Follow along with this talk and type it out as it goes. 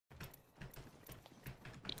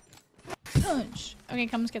Punch. Okay,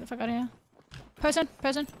 come, let's get the fuck out of here. Person.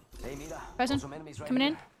 Person. Coming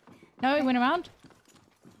in. No, he went around.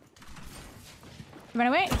 Run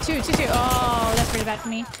away. Two. Oh, that's pretty bad for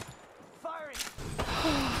me.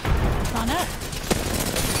 Found it.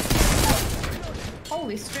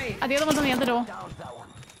 Holy straight. Oh, the other one's on the other door.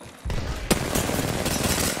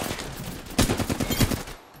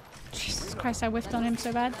 Jesus Christ, I whiffed on him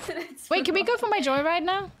so bad. Wait, can we go for my joyride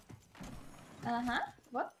now? Uh-huh.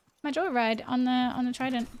 What? My joyride on the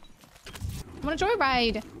Trident. I want a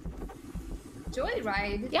joyride.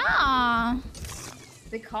 Joyride? Yeah.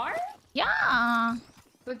 The car? Yeah.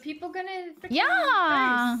 But people gonna freaking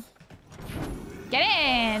Yeah. race. Get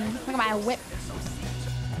in. Look at my whip.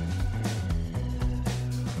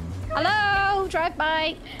 Hello, drive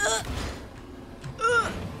by.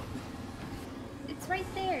 It's right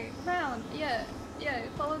there. Round. Yeah. Yeah.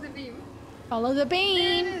 Follow the beam. Follow the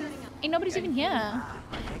beam. There it is. Ain't nobody's even here.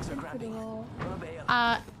 Cool.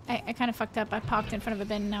 I kind of fucked up. I parked in front of a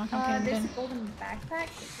bin now. I'm kind of There's bin. a golden backpack.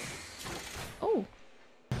 Oh.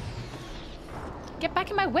 Get back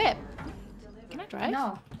in my whip. Can I drive?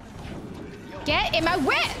 No. Get in my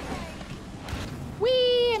whip.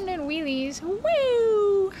 Whee! I'm doing wheelies.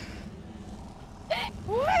 Woo!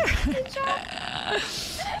 Woo!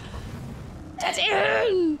 That's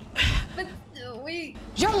in! But wait.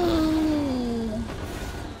 Zoom!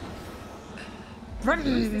 This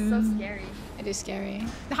is so scary. It is scary.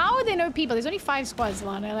 How would they know people? There's only 5 squads,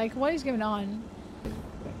 Lana. Like, what is going on?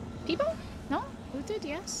 People? No? Looted?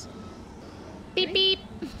 Yes. Beep beep.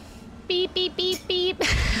 Beep beep beep beep.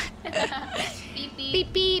 Beep beep.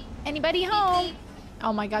 Beep beep. Anybody home? Beep.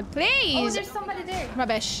 Oh my god, Oh, please! there's somebody there.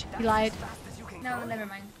 Rubbish. He lied. No, never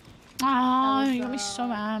mind. Oh, was, you got me so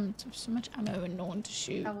amped. So much ammo and no one to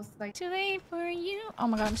shoot. I was like, Too late for you. Oh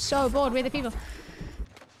my god, I'm so bored. Where are the people?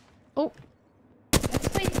 Oh, let's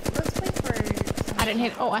wait for. I didn't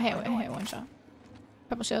hit. Oh, I hit one shot.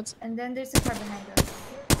 Purple shields. And then there's a car behind us.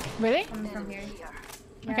 Really? Coming from here.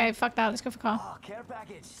 Yeah. Okay, fuck that. Let's go for car.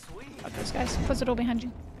 Fuck those guys. Close the door behind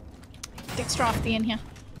you. Dextrosity in here.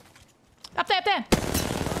 Up there, up there.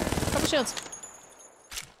 Purple shields.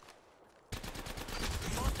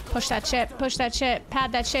 Push that shit. Push that shit.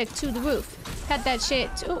 Pad that shit to the roof. Pad that shit.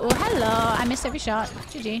 Ooh, hello. I missed every shot.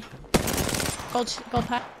 GG. Gold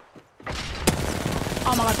pad.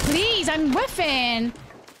 Oh my god, please. I'm whiffing.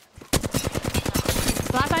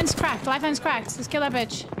 Lifeline's cracked. Lifeline's cracked. Let's kill that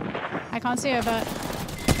bitch. I can't see her, but...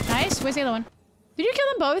 Nice. Where's the other one? Did you kill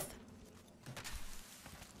them both?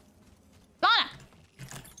 Lana!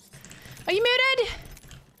 Are you muted?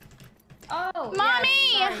 Oh, Mommy!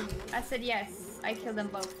 yes, sorry. I said yes. I killed them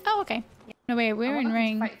both. Oh, okay. No, wait. We're in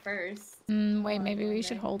ring. Fight first. Wait, maybe we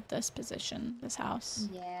should hold this position. This house.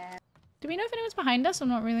 Yeah. Do we know if anyone's behind us or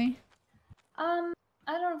not really? I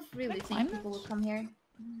don't really climb think people will come here.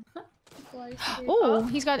 Oh,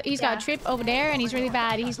 he's got a trip over there and he's really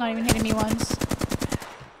bad. He's not even hitting me once.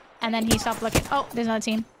 And then he stopped looking. Oh, there's another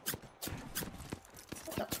team.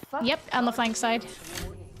 What the fuck? Yep, on the flank side.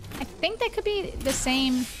 I think that could be the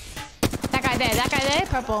same. That guy there,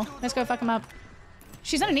 purple. Let's go fuck him up.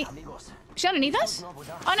 She's underneath. She's underneath us? Oh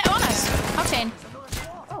no, on us. Octane.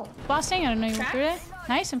 Oh. Blasting, I don't know you through there.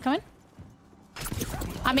 Nice, I'm coming.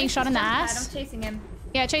 I'm being shot in the ass. I'm chasing him.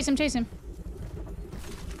 Yeah, chase him, chase him.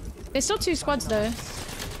 There's still 2 squads though.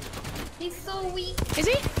 He's so weak. Is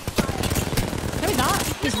he? No, he's not.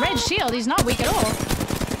 He's red shield. He's not weak at all.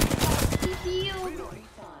 He healed.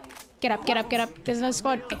 Get up, get up, get up. There's another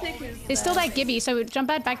squad. There's still that Gibby, so jump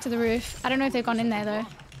back to the roof. I don't know if they've gone in there though.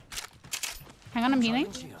 Hang on, I'm healing.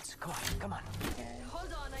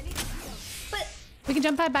 But We can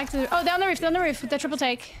jump back to the... Oh, they're on the roof, they're on the roof with the triple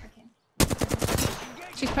take.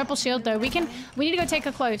 She's purple shield though. We need to go take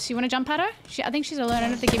her close. You want to jump at her? I think she's alone. I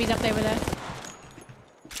don't know if the Gibby's up there with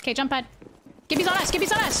her. Okay, jump pad. Gibby's on us,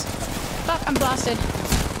 Gibby's on us! Fuck, I'm blasted.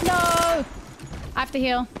 No! I have to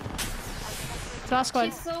heal. It's the last squad.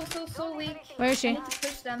 she's so weak. Where is I she? need to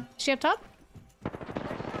push them. Is she up top?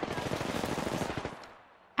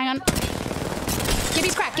 Hang on.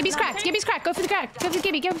 Gibby's cracked, Gibby's cracked, Gibby's cracked. Go for the crack. Go for the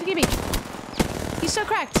Gibby, go for the Gibby. He's so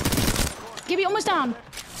cracked. Gibby almost down.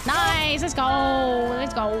 Nice, let's go.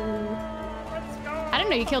 Let's go. I didn't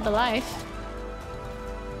know you killed the life.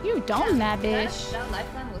 You don't that bitch. That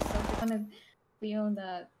lifeline was so good. I want to be on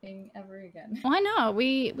that thing ever again. Why not?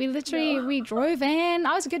 We literally we drove in.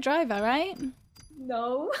 I was a good driver, right?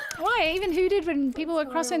 No. Why? I even hooted when people were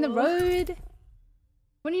crossing the road.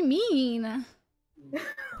 What do you mean?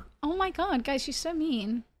 Oh my god, guys, she's so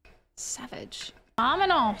mean. Savage.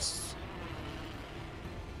 Vámonos.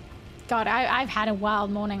 God, I've had a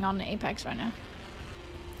wild morning on Apex right now.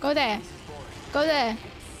 Go there. Go there.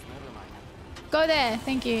 Go there.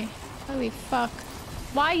 Thank you. Holy fuck.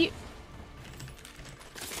 Why you...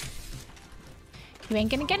 You ain't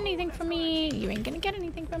gonna get anything from me. You ain't gonna get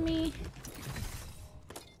anything from me.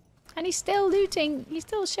 And he's still looting. He's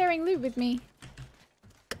still sharing loot with me.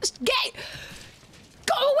 Get...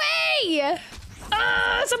 Go away!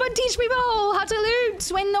 Someone teach people how to loot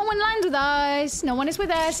when no one lands with us. No one is with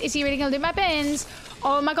us. Is he really gonna loot my bins?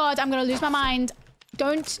 Oh my god, I'm gonna lose my mind.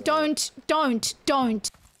 Don't.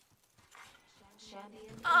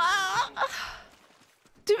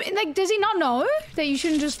 Like, does he not know that you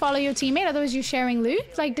shouldn't just follow your teammate? Otherwise you're sharing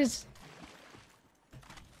loot? Like, does...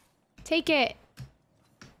 Take it.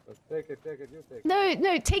 Take it, you take it.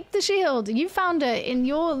 No, take the shield. You found it in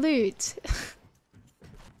your loot.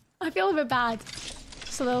 I feel a bit bad.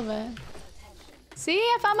 Just a little bit. See,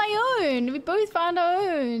 I found my own. We both found our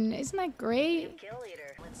own. Isn't that great?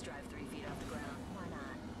 Let's drive 3 feet off the ground. Why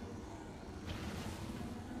not?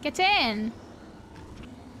 Get in.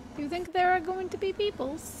 Do you think there are going to be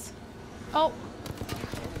peoples? Oh.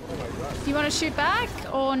 Do you want to shoot back?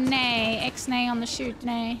 Or nay? X-nay on the shoot,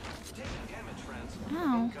 nay.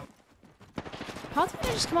 Ow. Path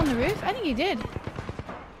did just come on the roof? I think he did.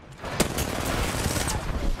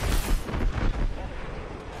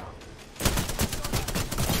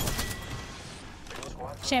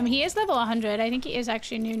 Shame, he is level 100. I think he is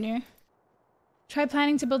actually new. Try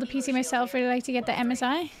planning to build a PC myself. Really like to get the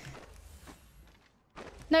MSI.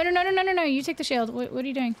 No. You take the shield. What are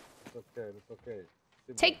you doing? It's okay, it's okay.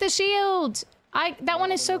 Take the shield! That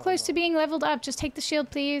one is so close to being leveled up. Just take the shield,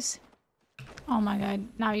 please. Oh my god.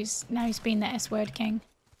 Now he's being the S-word king.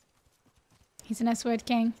 He's an S-word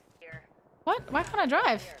king. What? Why can't I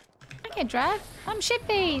drive? I can't drive. I'm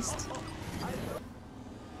shit-faced.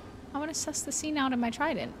 I want to suss the scene out of my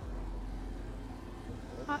Trident.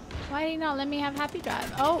 Why did he not let me have happy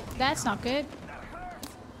drive? Oh, that's not good.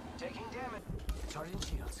 Taking damage. Charging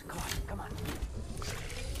shields. Come on.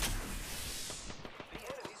 The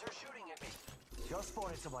enemies are shooting at me. Just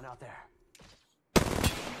spotted someone out there.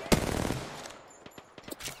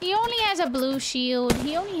 He only has a blue shield.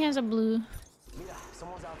 He only has a blue. Mira,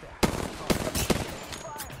 someone's out there.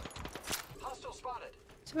 Fire. Hostile spotted.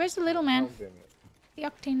 So where's the little man? The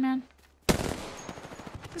Octane man.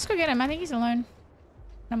 Let's go get him. I think he's alone.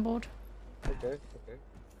 I'm bored. Okay.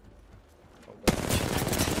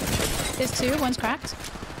 There's two. One's cracked.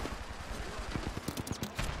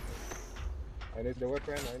 I need the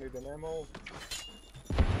weapon, I need the ammo.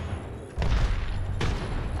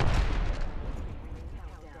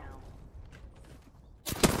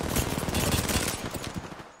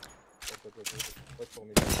 Wait for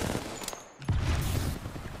me.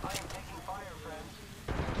 I am taking fire, friend.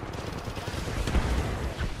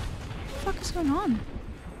 What the fuck is going on?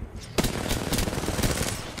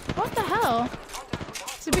 What the hell?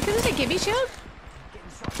 Is it because it's a Gibby shield?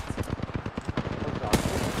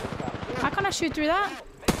 How can I shoot through that?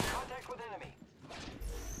 Make contact with enemy.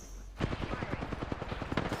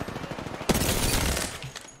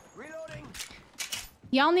 Reloading.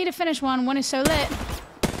 Y'all need to finish one. One is so lit.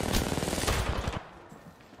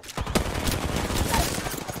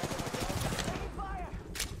 Fire.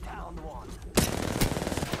 Down one.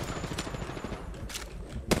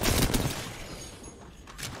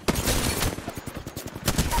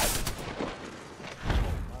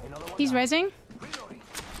 He's rezzing.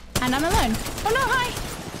 And I'm alone. Oh no, hi!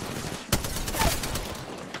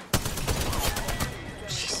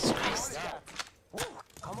 Jesus Christ.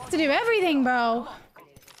 To do everything, bro.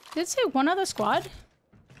 Did it say one other squad?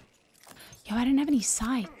 Yo, I didn't have any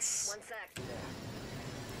sights.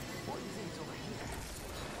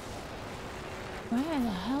 Where the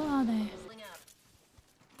hell are they?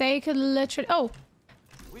 They could literally... Oh!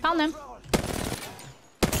 Found them.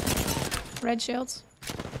 Red shields.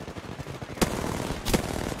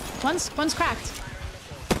 One's cracked.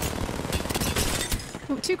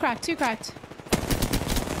 Ooh, two cracked.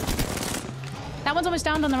 That one's almost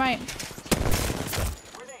downed on the right.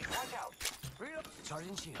 Grenade, watch out. Reload.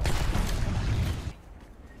 Charging shield.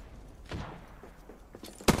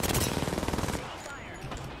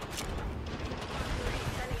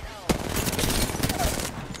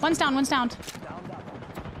 One's down.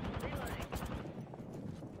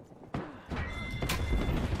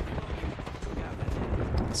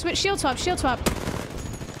 Switch, shield swap. Shield swap.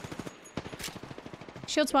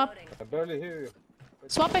 I barely hear you.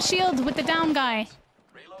 Swap a shield with the down guy.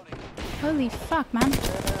 Reloading. Holy fuck, man.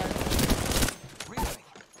 Reloading.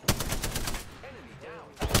 Enemy down.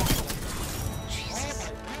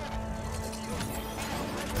 Jesus.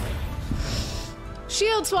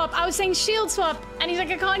 Shield swap. I was saying shield swap. And he's like,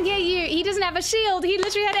 I can't hear you. He doesn't have a shield. He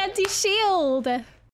literally had anti-shield.